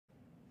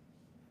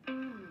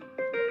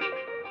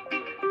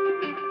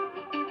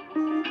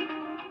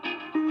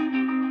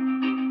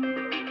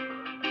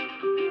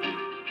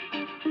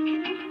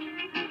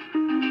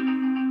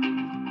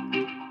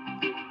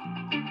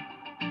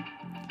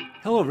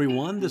Hello,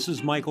 everyone. This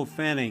is Michael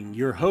Fanning,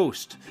 your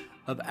host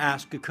of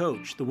Ask a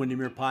Coach, the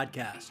Windermere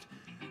podcast.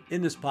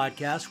 In this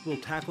podcast, we'll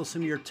tackle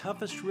some of your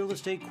toughest real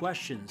estate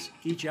questions.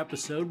 Each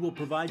episode will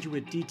provide you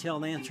with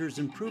detailed answers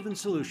and proven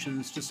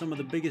solutions to some of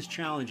the biggest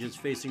challenges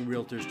facing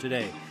realtors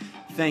today.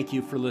 Thank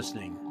you for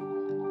listening.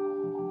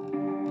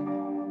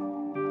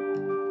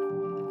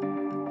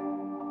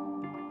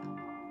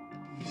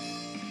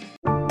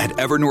 At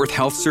Evernorth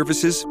Health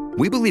Services,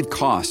 we believe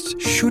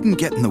costs shouldn't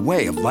get in the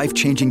way of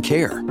life-changing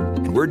care,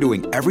 and we're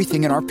doing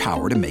everything in our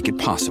power to make it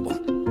possible.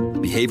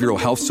 Behavioral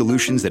health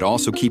solutions that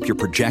also keep your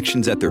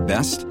projections at their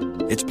best?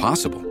 It's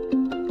possible.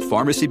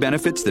 Pharmacy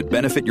benefits that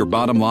benefit your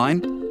bottom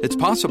line? It's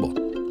possible.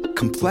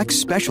 Complex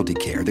specialty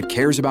care that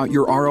cares about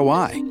your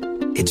ROI?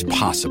 It's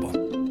possible.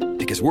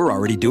 Because we're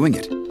already doing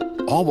it.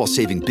 All while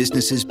saving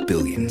businesses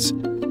billions.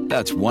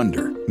 That's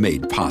Wonder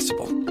made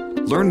possible.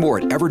 Learn more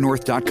at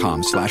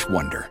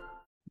evernorth.com/wonder.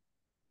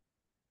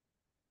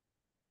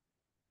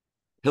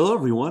 Hello,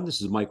 everyone.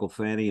 This is Michael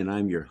Fanning, and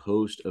I'm your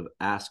host of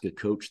Ask a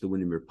Coach, the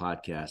Windermere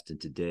podcast.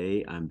 And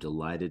today I'm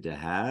delighted to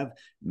have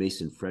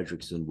Mason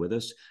Fredrickson with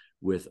us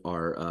with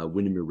our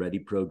Windermere Ready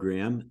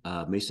program.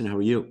 Mason, how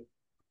are you?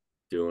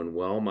 Doing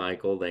well,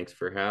 Michael. Thanks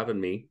for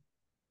having me.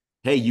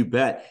 Hey, you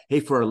bet. Hey,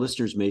 for our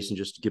listeners, Mason,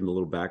 just to give them a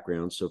little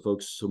background. So,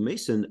 folks,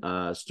 Mason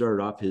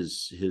started off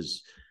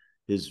his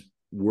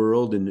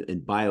world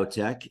in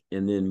biotech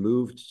and then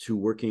moved to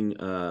working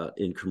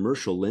in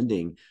commercial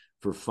lending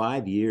for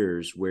 5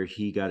 years, where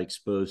he got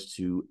exposed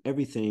to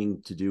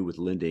everything to do with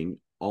lending,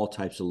 all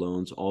types of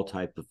loans, all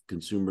type of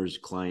consumers,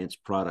 clients,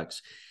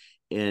 products.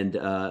 And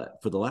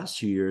for the last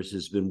 2 years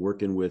has been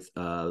working with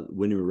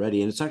Windermere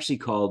Ready, and it's actually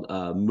called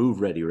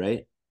Move Ready,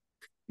 right?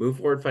 Move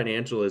Forward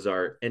Financial is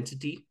our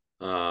entity,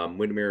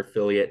 Windermere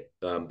affiliate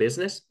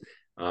business,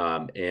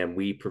 and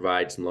we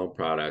provide some loan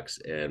products.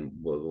 And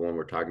the one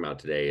we're talking about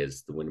today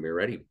is the Windermere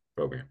Ready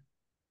program.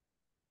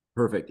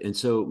 Perfect. And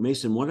so,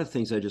 Mason, one of the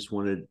things I just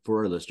wanted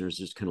for our listeners,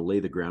 just kind of lay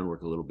the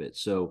groundwork a little bit.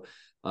 So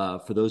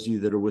for those of you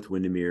that are with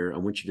Windermere, I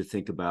want you to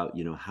think about,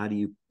 how do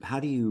you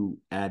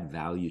add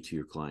value to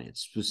your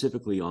clients,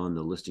 specifically on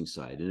the listing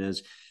side? And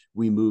as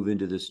we move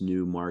into this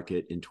new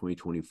market in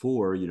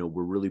 2024,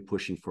 we're really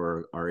pushing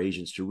for our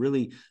agents to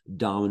really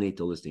dominate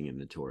the listing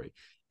inventory.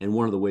 And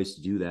one of the ways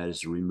to do that is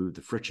to remove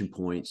the friction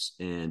points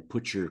and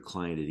put your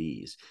client at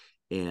ease.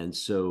 And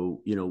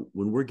so,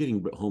 when we're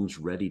getting homes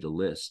ready to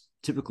list,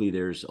 typically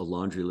there's a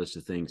laundry list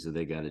of things that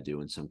they got to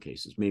do in some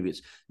cases. Maybe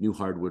it's new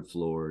hardwood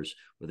floors,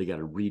 or they got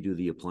to redo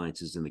the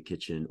appliances in the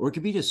kitchen, or it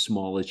could be just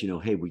small as,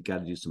 hey, we got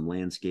to do some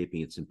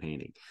landscaping and some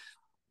painting.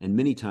 And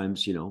many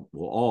times,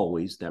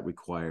 always that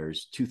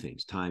requires two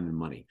things, time and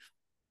money.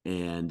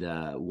 And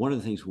one of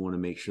the things we want to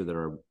make sure that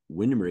our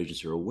Windermere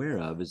agents are aware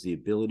of is the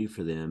ability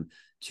for them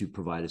to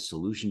provide a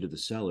solution to the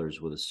sellers,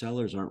 where the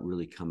sellers aren't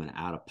really coming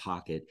out of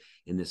pocket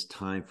in this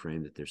time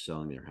frame that they're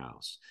selling their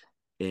house.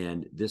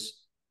 And this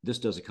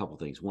does a couple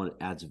things. One, it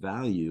adds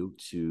value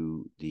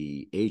to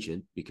the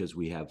agent, because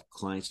we have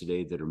clients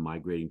today that are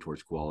migrating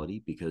towards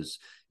quality because,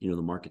 the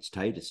market's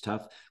tight, it's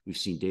tough. We've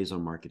seen days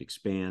on market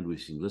expand.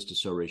 We've seen list to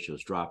sell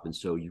ratios drop. And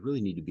so you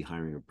really need to be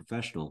hiring a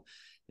professional.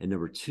 And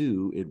number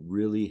two, it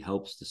really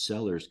helps the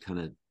sellers kind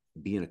of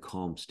be in a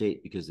calm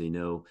state, because they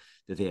know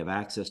that they have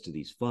access to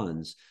these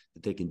funds,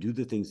 that they can do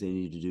the things they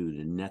need to do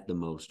to net the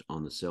most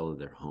on the sale of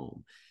their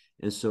home.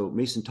 And so,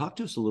 Mason, talk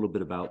to us a little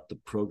bit about the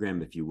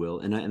program, if you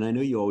will. And I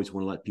know you always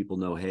want to let people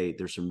know, hey,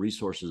 there's some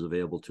resources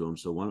available to them.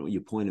 So why don't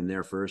you point them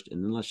there first,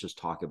 and then let's just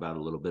talk about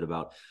a little bit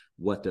about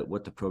what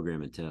the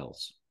program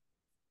entails.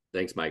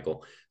 Thanks,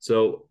 Michael.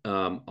 So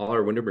all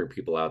our Windermere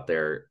people out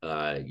there,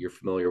 you're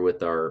familiar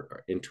with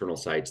our internal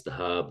sites, the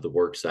hub, the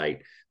work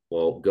site.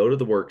 Well, go to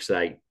the work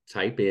site,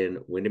 type in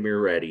Windermere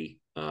Ready,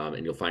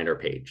 and you'll find our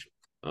page.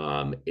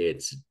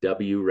 It's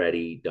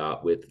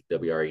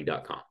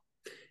wready.withwre.com.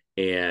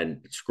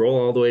 And scroll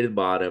all the way to the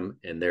bottom,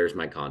 and there's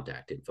my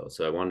contact info.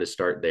 So I wanted to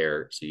start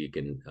there so you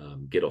can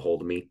get a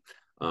hold of me.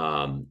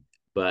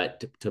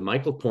 But to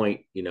Michael's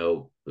point,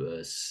 the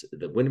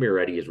Windermere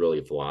Ready is really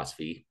a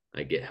philosophy.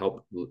 I get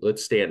help.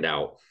 Let's stand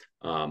out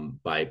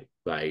by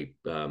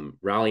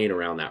rallying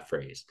around that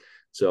phrase.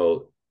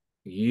 So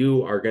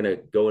you are going to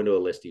go into a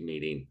listing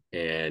meeting,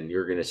 and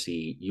you're going to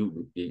see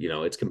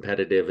it's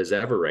competitive as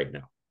ever right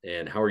now.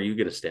 And how are you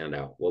going to stand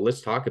out? Well,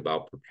 let's talk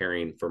about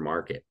preparing for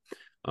market.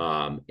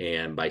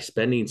 And by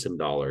spending some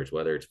dollars,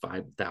 whether it's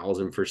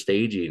 $5,000 for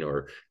staging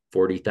or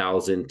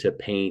 $40,000 to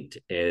paint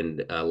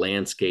and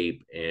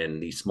landscape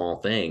and these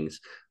small things,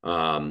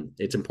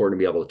 it's important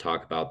to be able to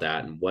talk about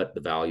that and what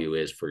the value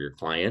is for your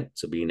client.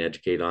 So being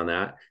educated on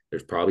that,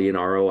 there's probably an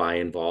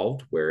ROI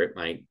involved where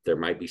there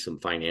might be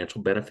some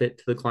financial benefit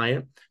to the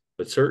client,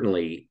 but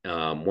certainly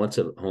once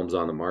a home's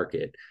on the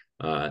market,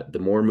 the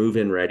more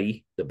move-in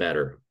ready, the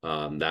better.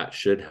 That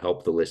should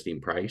help the listing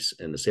price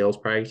and the sales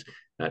price.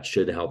 That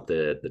should help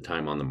the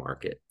time on the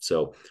market.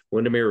 So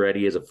Windermere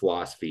Ready as a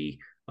philosophy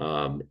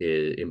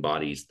it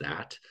embodies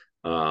that.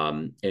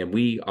 And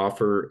we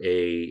offer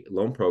a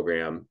loan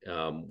program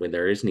when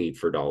there is need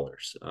for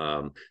dollars.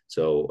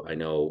 So I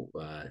know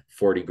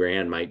 40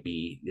 grand might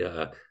be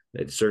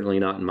It's certainly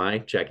not in my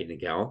checking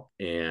account,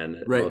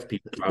 and Right. most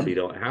people probably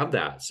don't have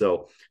that.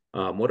 So,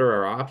 what are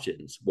our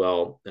options?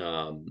 Well,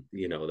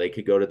 they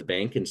could go to the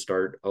bank and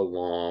start a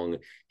long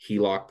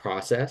HELOC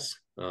process,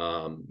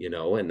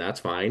 and that's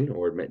fine.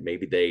 Or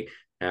maybe they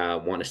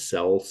want to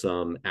sell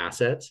some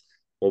assets.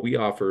 Well, we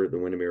offer the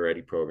Windermere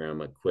Ready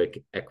program a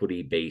quick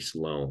equity-based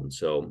loan.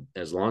 So,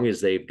 as long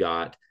as they've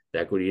got the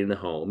equity in the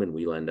home, and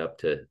we lend up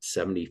to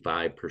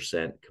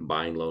 75%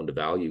 combined loan to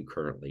value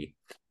currently,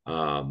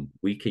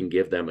 we can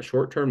give them a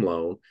short-term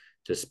loan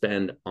to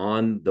spend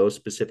on those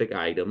specific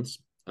items.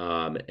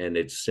 And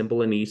it's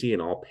simple and easy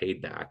and all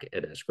paid back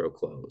at escrow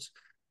close.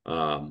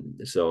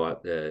 So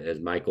as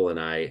Michael and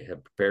I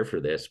have prepared for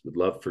this, would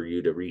love for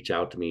you to reach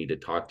out to me to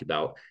talk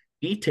about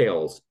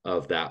details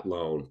of that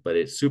loan, but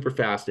it's super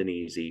fast and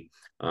easy.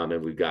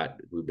 And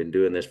we've been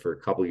doing this for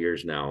a couple of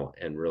years now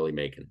and really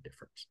making a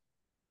difference.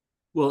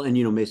 Well,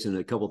 and Mason,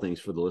 a couple things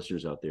for the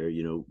listeners out there.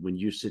 When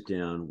you sit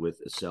down with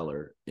a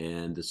seller,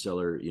 and the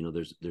seller,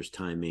 there's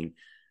timing,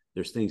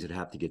 there's things that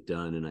have to get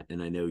done.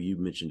 And I know you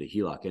mentioned a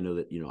HELOC. I know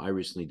that I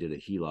recently did a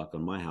HELOC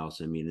on my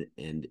house. I mean,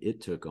 and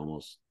it took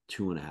almost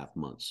 2.5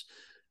 months.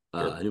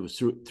 Sure. And it was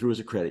through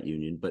as a credit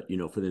union, but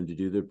for them to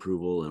do the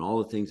approval and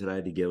all the things that I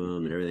had to give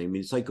them and everything. I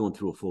mean, it's like going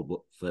through a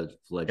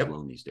full-fledged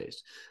loan these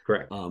days.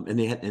 Correct. And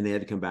they had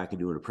to come back and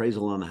do an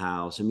appraisal on the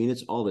house. I mean,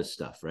 it's all this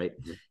stuff, right?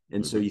 Mm-hmm.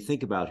 And so you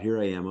think about,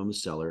 here I am, I'm a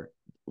seller.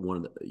 One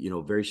of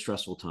the very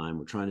stressful time.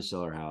 We're trying to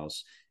sell our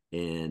house,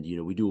 and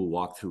we do a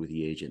walkthrough with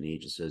the agent. And the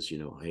agent says,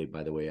 hey,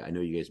 by the way, I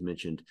know you guys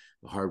mentioned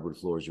the hardwood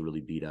floors are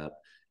really beat up.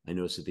 I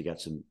noticed that they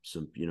got some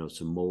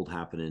mold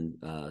happening,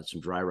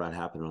 some dry rot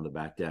happening on the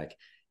back deck.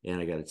 And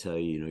I got to tell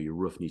you, your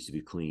roof needs to be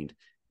cleaned.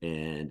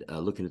 And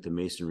looking at the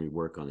masonry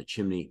work on the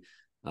chimney,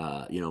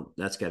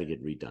 that's got to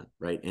get redone,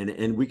 right?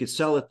 And we could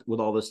sell it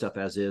with all this stuff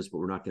as is, but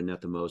we're not going to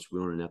net the most.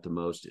 We want to net the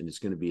most, and it's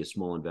going to be a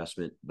small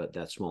investment, but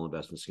that small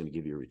investment is going to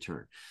give you a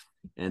return.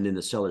 And then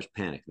the sellers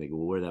panic. They go,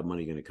 well, where's that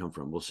money going to come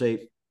from? We'll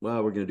say,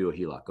 well, we're going to do a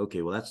HELOC.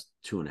 Okay, well, that's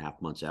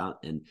 2.5 months out,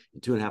 and in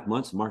 2.5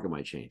 months, the market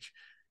might change.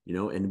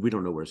 And we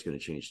don't know where it's going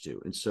to change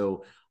to. And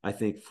so I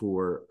think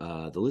for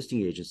the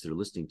listing agents that are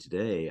listening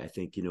today, I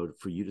think,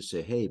 for you to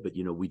say, hey, but,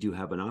 we do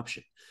have an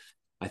option.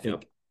 I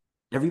think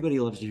everybody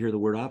loves to hear the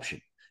word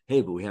option.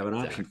 Hey, but we have an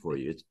option for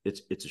you.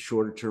 It's a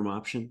shorter term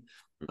option.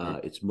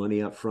 Mm-hmm. It's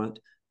money up front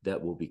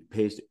that will be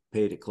paid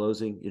at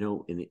closing,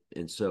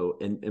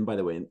 and by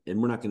the way,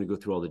 and we're not going to go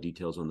through all the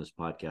details on this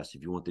podcast.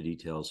 If you want the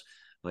details,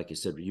 like I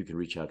said, you can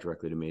reach out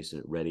directly to Mason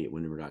at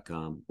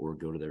ready@windermere.com, or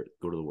go to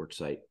the work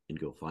site and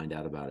go find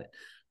out about it.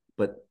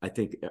 But I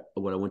think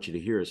what I want you to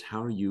hear is,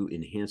 how are you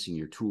enhancing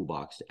your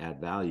toolbox to add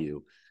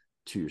value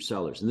to your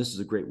sellers? And this is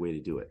a great way to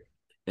do it.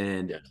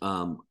 And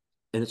and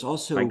it's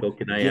also, Michael,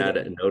 can I add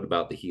a note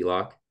about the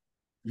HELOC?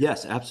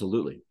 Yes,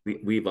 absolutely.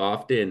 We've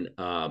often,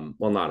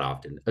 not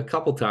often, a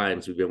couple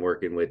times we've been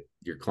working with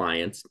your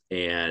clients,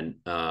 and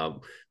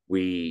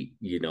we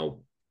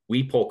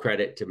pull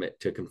credit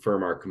to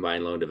confirm our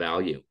combined loan to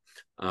value,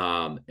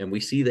 and we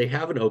see they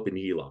have an open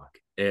HELOC.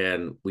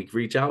 And we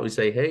reach out, we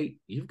say, hey,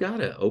 you've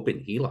got an open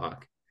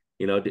HELOC.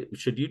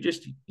 Should you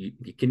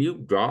can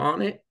you draw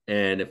on it?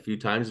 And a few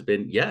times it's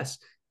been yes.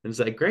 And it's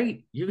like,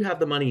 great, you have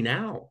the money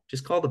now.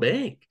 Just call the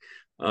bank.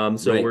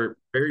 So right. We're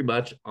very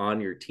much on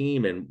your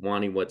team and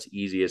wanting what's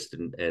easiest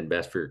and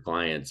best for your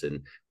clients.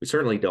 And we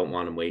certainly don't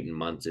want them waiting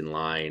months in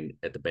line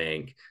at the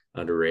bank,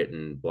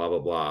 underwritten, blah,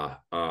 blah,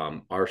 blah.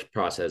 Our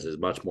process is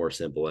much more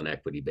simple and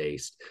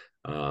equity-based.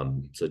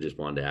 So just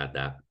wanted to add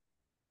that.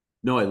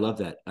 No, I love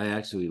that. I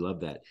absolutely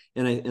love that.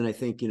 And I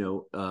think,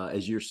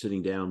 as you're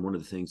sitting down, one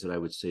of the things that I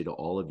would say to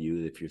all of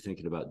you, if you're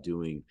thinking about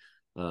doing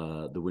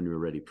the Windermere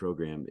Ready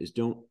program, is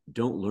don't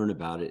learn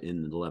about it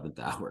in the 11th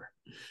hour.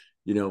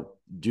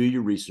 Do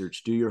your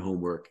research, do your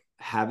homework,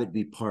 have it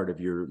be part of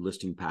your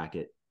listing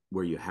packet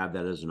where you have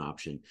that as an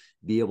option,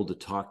 be able to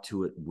talk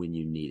to it when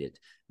you need it,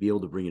 be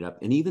able to bring it up.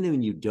 And even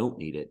when you don't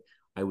need it,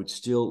 I would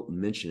still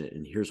mention it.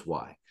 And here's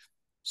why.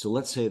 So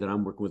let's say that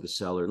I'm working with a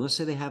seller, and let's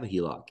say they have a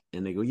HELOC,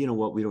 and they go, you know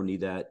what, we don't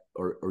need that.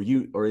 Or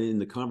in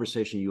the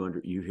conversation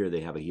you hear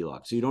they have a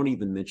HELOC. So you don't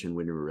even mention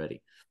Windermere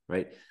Ready,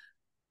 right?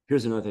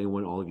 Here's another thing I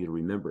want all of you to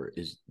remember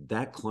is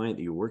that client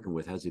that you're working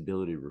with has the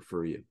ability to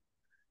refer you.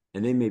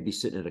 And they may be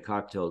sitting at a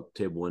cocktail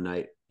table one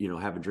night,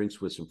 having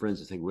drinks with some friends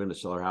and think, we're going to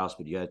sell our house,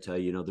 but you got to tell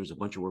you, there's a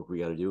bunch of work we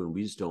got to do, and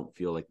we just don't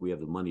feel like we have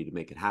the money to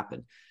make it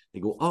happen.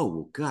 They go, oh,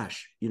 well,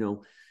 gosh, you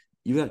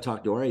got to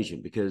talk to our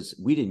agent because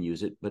we didn't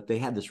use it, but they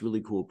had this really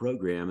cool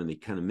program and they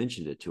kind of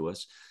mentioned it to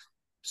us.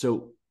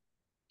 So,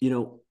 you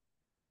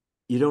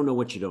don't know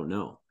what you don't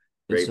know.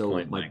 Great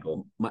point,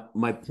 Michael.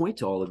 My point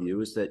to all of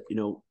you is that,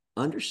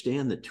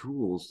 understand the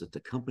tools that the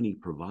company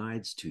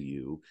provides to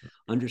you,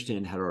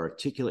 understand how to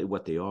articulate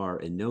what they are,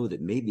 and know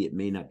that maybe it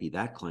may not be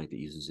that client that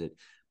uses it,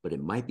 but it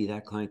might be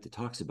that client that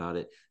talks about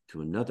it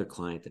to another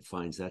client that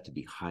finds that to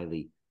be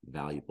highly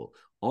valuable.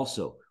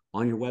 Also,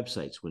 on your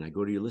websites, when I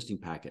go to your listing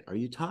packet, are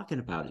you talking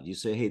about it? You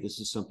say, hey, this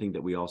is something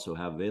that we also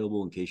have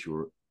available in case you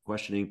were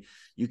questioning.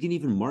 You can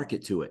even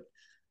market to it.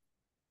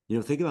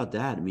 Think about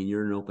that. I mean,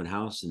 you're in an open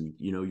house and,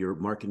 you're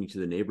marketing to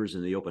the neighbors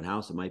in the open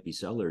house that might be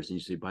sellers. And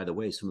you say, by the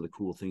way, some of the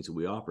cool things that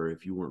we offer,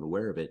 if you weren't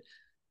aware of it,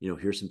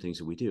 here's some things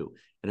that we do.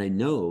 And I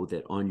know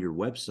that on your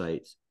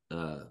website,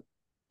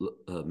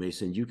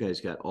 Mason, you guys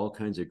got all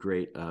kinds of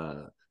great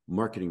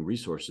marketing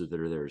resources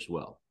that are there as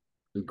well.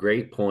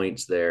 Great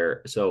points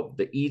there. So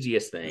the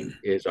easiest thing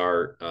is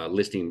our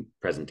listing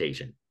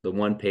presentation, the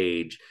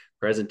 1-page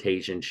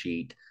presentation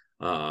sheet.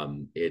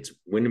 It's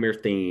Windermere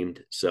themed,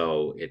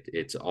 so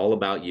it's all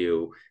about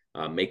you,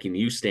 making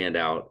you stand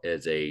out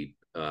as a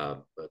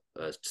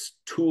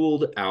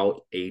tooled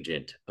out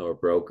agent or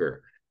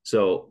broker.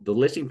 So the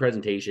listing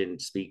presentation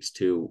speaks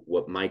to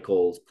what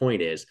Michael's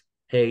point is.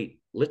 Hey,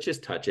 let's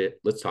just touch it.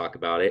 Let's talk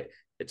about it.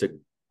 It's a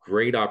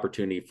great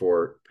opportunity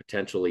for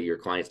potentially your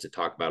clients to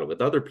talk about it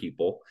with other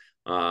people.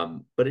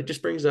 But it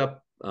just brings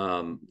up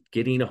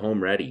getting a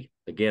home ready.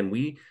 Again,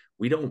 we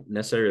don't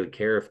necessarily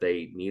care if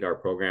they need our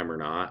program or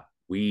not.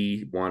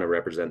 We want to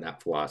represent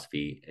that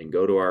philosophy and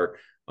go to our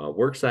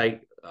work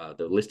site.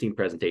 The listing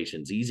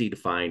presentation is easy to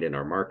find in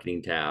our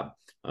marketing tab,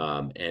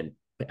 and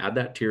add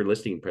that to your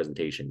listing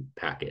presentation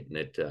packet. And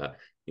it,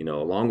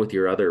 along with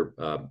your other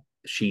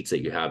sheets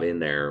that you have in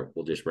there,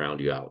 will just round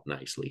you out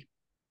nicely.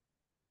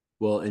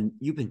 Well, and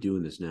you've been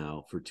doing this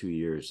now for 2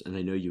 years, and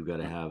I know you've got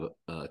to have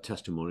a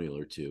testimonial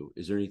or two.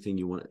 Is there anything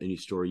any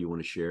story you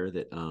want to share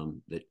that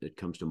that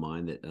comes to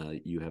mind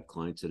that you have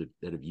clients that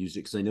have used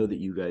it? Because I know that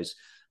you guys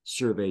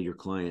survey your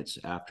clients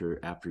after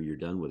you're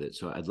done with it.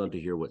 So I'd love to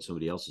hear what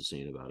somebody else is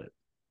saying about it.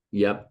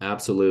 Yep,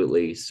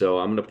 absolutely. So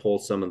I'm going to pull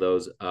some of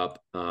those up,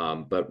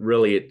 but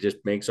really it just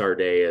makes our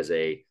day as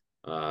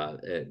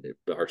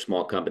our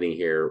small company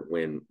here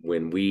when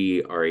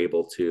we are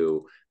able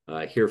to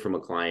hear from a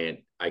client.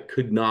 I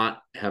could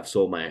not have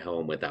sold my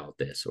home without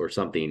this or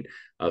something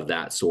of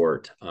that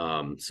sort.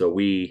 So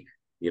we,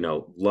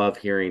 love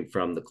hearing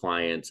from the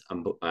clients.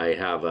 I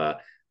have a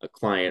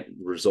client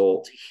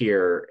result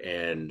here,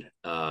 and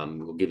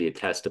we'll give you a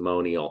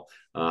testimonial.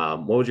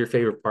 What was your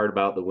favorite part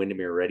about the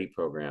Windermere Ready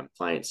program?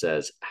 Client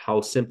says,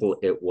 how simple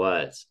it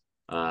was.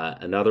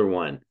 Another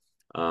one,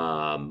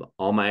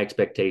 all my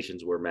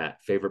expectations were met.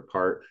 Favorite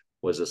part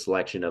was the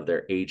selection of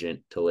their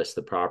agent to list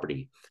the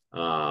property.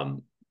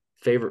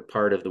 Favorite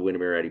part of the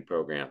Windermere Ready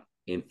program,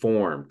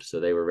 informed. So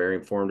they were very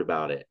informed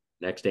about it.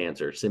 Next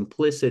answer,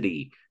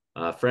 simplicity,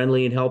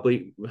 friendly and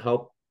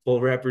helpful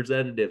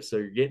representatives. So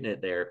you're getting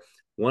it there.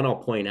 One I'll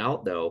point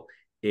out, though,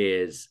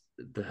 is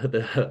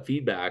the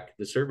feedback,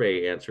 the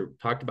survey answer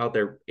talked about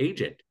their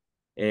agent.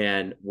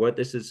 And what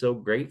this is so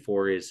great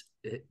for is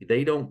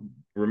they don't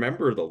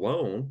remember the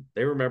loan.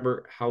 They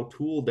remember how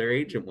tooled their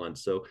agent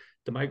was. So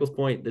to Michael's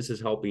point, this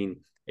is helping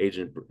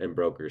agent and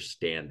brokers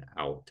stand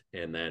out.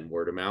 And then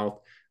word of mouth,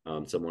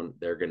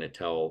 they're going to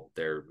tell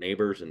their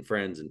neighbors and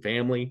friends and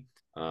family,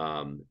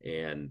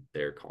 and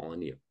they're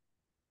calling you.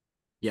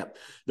 Yep.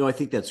 No, I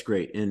think that's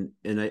great. And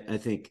I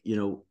think,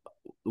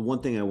 the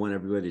one thing I want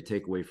everybody to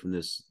take away from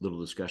this little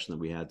discussion that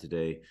we had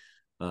today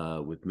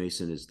with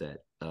Mason is that,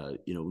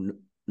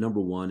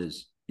 number one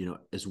is,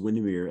 as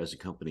Windermere, as a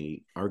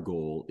company, our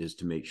goal is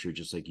to make sure,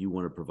 just like you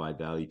want to provide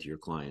value to your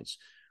clients,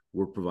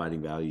 we're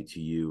providing value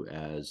to you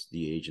as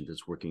the agent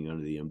that's working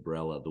under the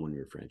umbrella of the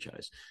Windermere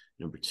franchise.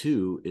 Number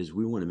two is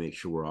we want to make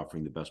sure we're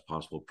offering the best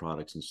possible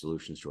products and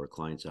solutions to our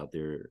clients out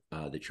there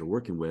that you're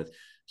working with,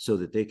 so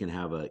that they can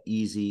have an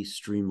easy,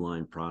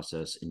 streamlined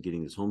process in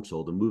getting this home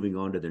sold and moving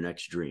on to their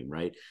next dream,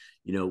 right?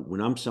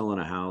 When I'm selling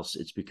a house,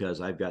 it's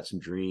because I've got some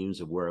dreams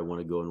of where I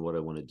want to go and what I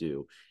want to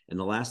do. And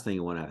the last thing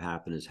I want to have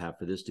happen is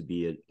for this to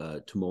be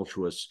a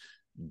tumultuous,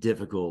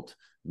 difficult,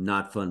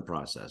 not fun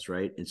process,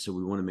 right? And so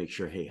we want to make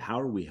sure, hey, how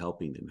are we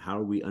helping them? How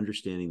are we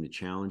understanding the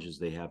challenges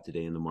they have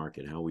today in the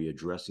market? How are we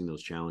addressing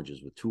those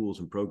challenges with tools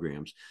and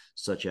programs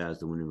such as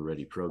the Windermere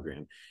Ready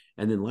program?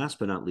 And then last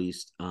but not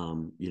least,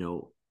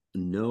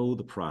 know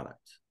the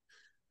product,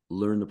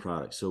 learn the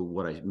product. So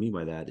what I mean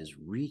by that is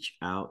reach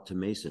out to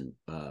Mason,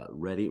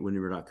 ready at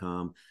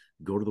windermere.com,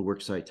 go to the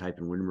worksite, type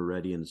in Windermere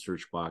Ready in the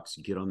search box,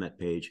 get on that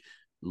page,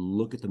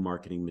 look at the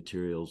marketing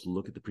materials,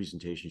 look at the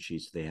presentation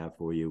sheets they have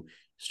for you,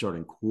 start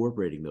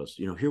incorporating those.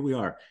 Here we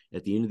are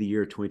at the end of the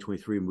year,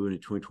 2023, moving to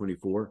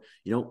 2024.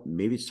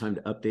 Maybe it's time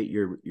to update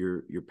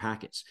your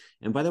packets.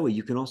 And by the way,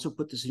 you can also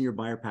put this in your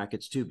buyer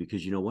packets too,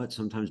 because you know what?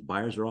 Sometimes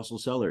buyers are also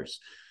sellers.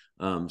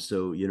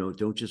 So,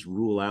 don't just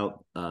rule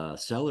out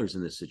sellers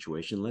in this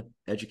situation.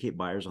 Educate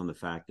buyers on the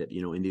fact that,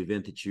 in the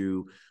event that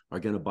you are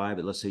going to buy,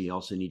 but let's say you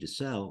also need to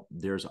sell,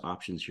 there's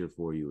options here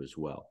for you as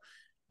well.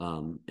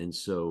 And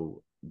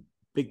so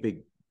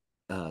big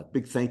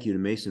thank you to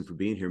Mason for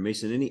being here.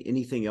 Mason,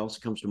 anything else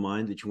comes to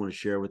mind that you want to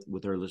share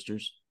with our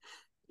listeners?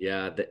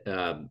 Yeah.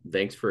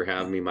 Thanks for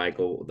having me,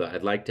 Michael.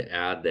 I'd like to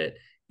add that,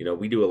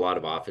 we do a lot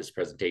of office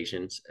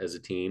presentations as a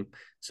team.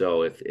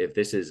 So if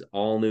this is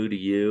all new to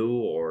you,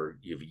 or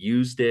you've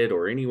used it,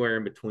 or anywhere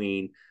in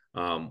between,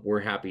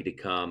 we're happy to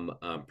come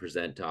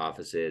present to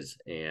offices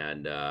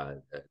and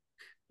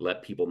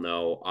let people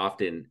know.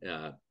 Often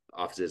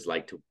offices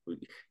like to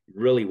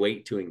really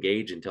wait to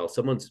engage until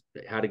someone's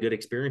had a good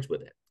experience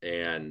with it,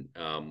 and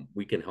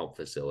we can help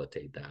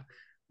facilitate that.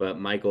 But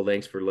Michael,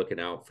 thanks for looking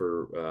out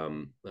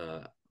for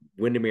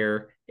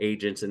Windermere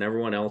agents and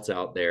everyone else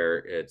out there.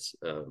 It's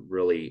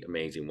really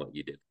amazing what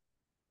you do.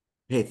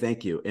 Hey,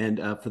 thank you. And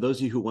for those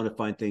of you who want to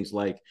find things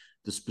like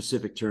the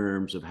specific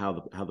terms of how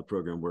the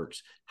program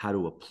works, how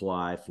to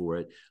apply for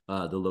it,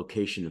 the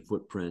location and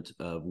footprint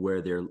of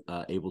where they're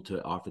able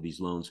to offer these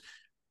loans,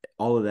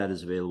 all of that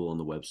is available on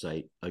the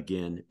website.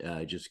 Again,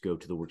 just go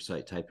to the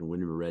worksite, type in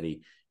Windermere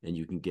Ready, and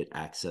you can get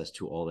access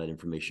to all that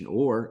information.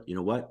 Or, you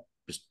know what?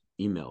 Just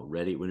email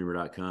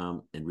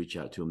ready@windermere.com and reach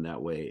out to them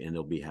that way, and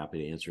they'll be happy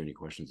to answer any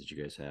questions that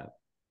you guys have.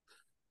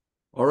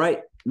 All right,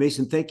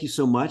 Mason, thank you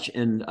so much.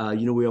 And,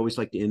 we always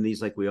like to end these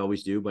like we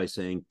always do by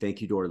saying thank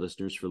you to our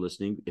listeners for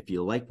listening. If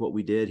you like what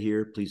we did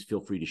here, please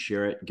feel free to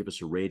share it and give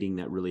us a rating.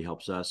 That really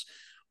helps us.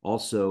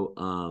 Also,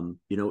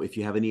 if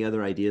you have any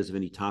other ideas of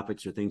any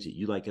topics or things that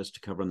you'd like us to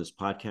cover on this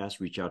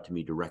podcast, reach out to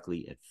me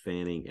directly at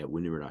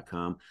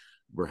fanning@windermere.com.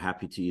 We're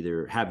happy to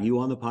either have you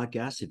on the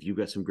podcast if you've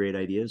got some great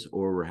ideas,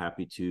 or we're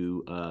happy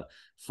to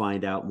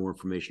find out more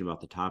information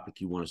about the topic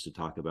you want us to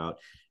talk about.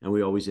 And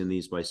we always end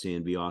these by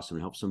saying, be awesome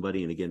and help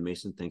somebody. And again,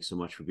 Mason, thanks so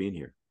much for being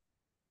here.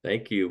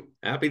 Thank you.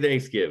 Happy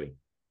Thanksgiving.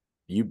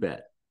 You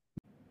bet.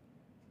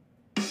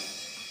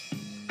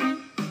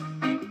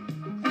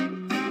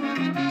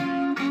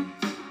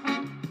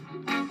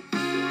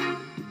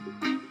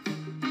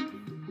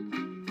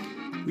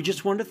 We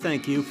just want to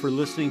thank you for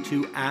listening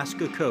to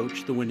Ask a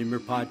Coach, the Windermere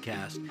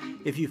podcast.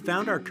 If you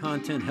found our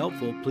content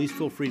helpful, please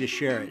feel free to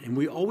share it. And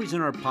we always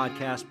end our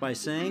podcast by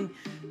saying,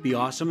 be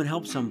awesome and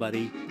help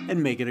somebody,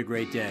 and make it a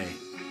great day.